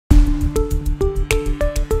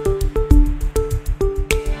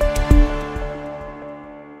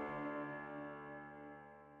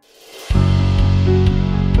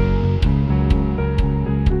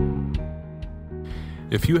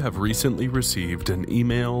If you have recently received an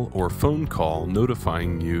email or phone call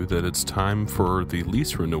notifying you that it's time for the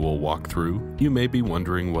lease renewal walkthrough, you may be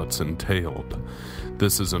wondering what's entailed.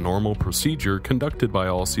 This is a normal procedure conducted by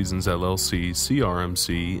All Seasons LLC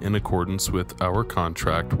CRMC in accordance with our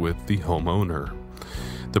contract with the homeowner.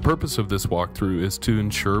 The purpose of this walkthrough is to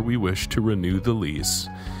ensure we wish to renew the lease,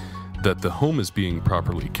 that the home is being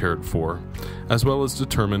properly cared for, as well as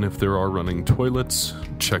determine if there are running toilets,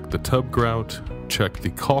 check the tub grout, check the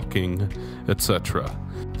caulking, etc.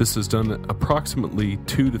 This is done approximately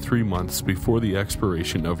 2 to 3 months before the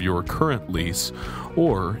expiration of your current lease,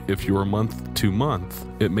 or if you're month to month,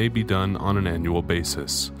 it may be done on an annual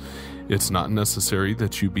basis. It's not necessary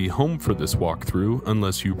that you be home for this walkthrough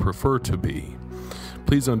unless you prefer to be.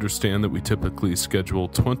 Please understand that we typically schedule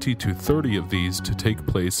 20 to 30 of these to take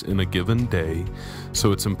place in a given day,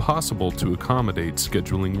 so it's impossible to accommodate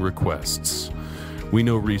scheduling requests. We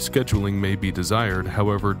know rescheduling may be desired,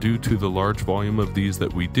 however, due to the large volume of these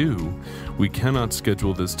that we do, we cannot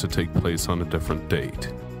schedule this to take place on a different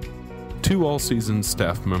date. 2 All Seasons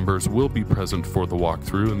staff members will be present for the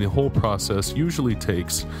walkthrough, and the whole process usually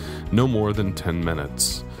takes no more than 10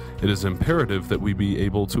 minutes. It is imperative that we be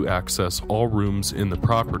able to access all rooms in the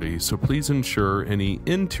property, so please ensure any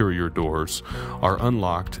interior doors are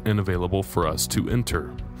unlocked and available for us to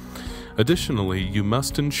enter. Additionally, you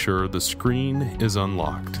must ensure the screen is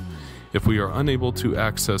unlocked. If we are unable to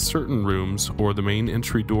access certain rooms or the main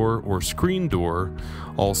entry door or screen door,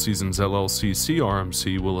 All Seasons LLC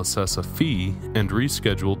CRMC will assess a fee and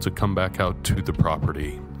reschedule to come back out to the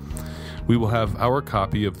property. We will have our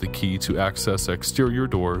copy of the key to access exterior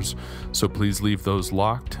doors, so please leave those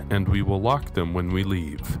locked and we will lock them when we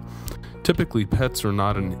leave. Typically, pets are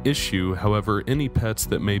not an issue, however, any pets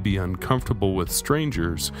that may be uncomfortable with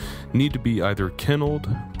strangers need to be either kenneled,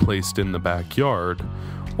 placed in the backyard,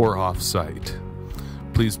 or off-site.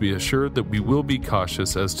 Please be assured that we will be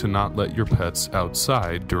cautious as to not let your pets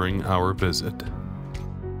outside during our visit.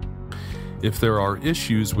 If there are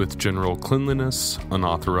issues with general cleanliness,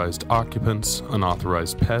 unauthorized occupants,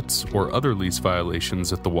 unauthorized pets, or other lease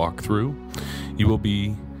violations at the walkthrough, you will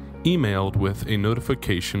be emailed with a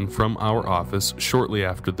notification from our office shortly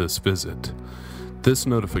after this visit. This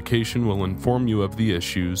notification will inform you of the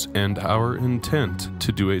issues and our intent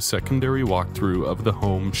to do a secondary walkthrough of the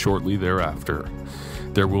home shortly thereafter.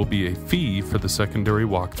 There will be a fee for the secondary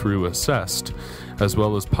walkthrough assessed, as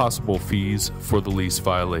well as possible fees for the lease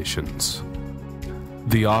violations.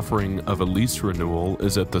 The offering of a lease renewal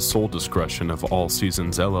is at the sole discretion of All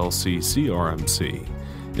Seasons LLC CRMC.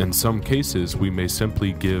 In some cases, we may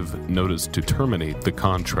simply give notice to terminate the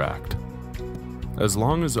contract. As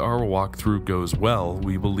long as our walkthrough goes well,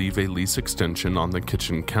 we will leave a lease extension on the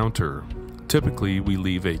kitchen counter. Typically, we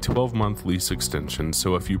leave a 12-month lease extension,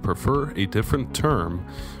 so if you prefer a different term,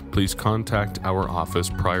 please contact our office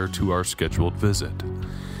prior to our scheduled visit.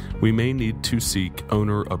 We may need to seek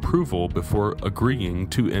owner approval before agreeing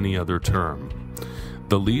to any other term.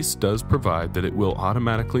 The lease does provide that it will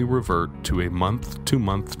automatically revert to a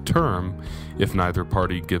month-to-month term if neither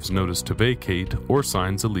party gives notice to vacate or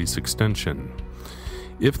signs a lease extension.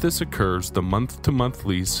 If this occurs, the month-to-month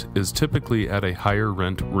lease is typically at a higher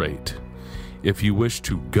rent rate. If you wish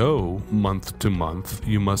to go month to month,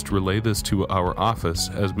 you must relay this to our office,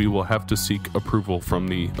 as we will have to seek approval from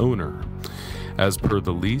the owner. As per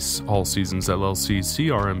the lease, All Seasons LLC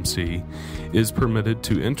CRMC is permitted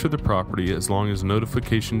to enter the property as long as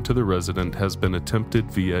notification to the resident has been attempted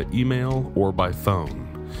via email or by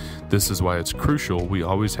phone. This is why it's crucial we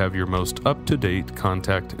always have your most up-to-date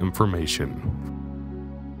contact information.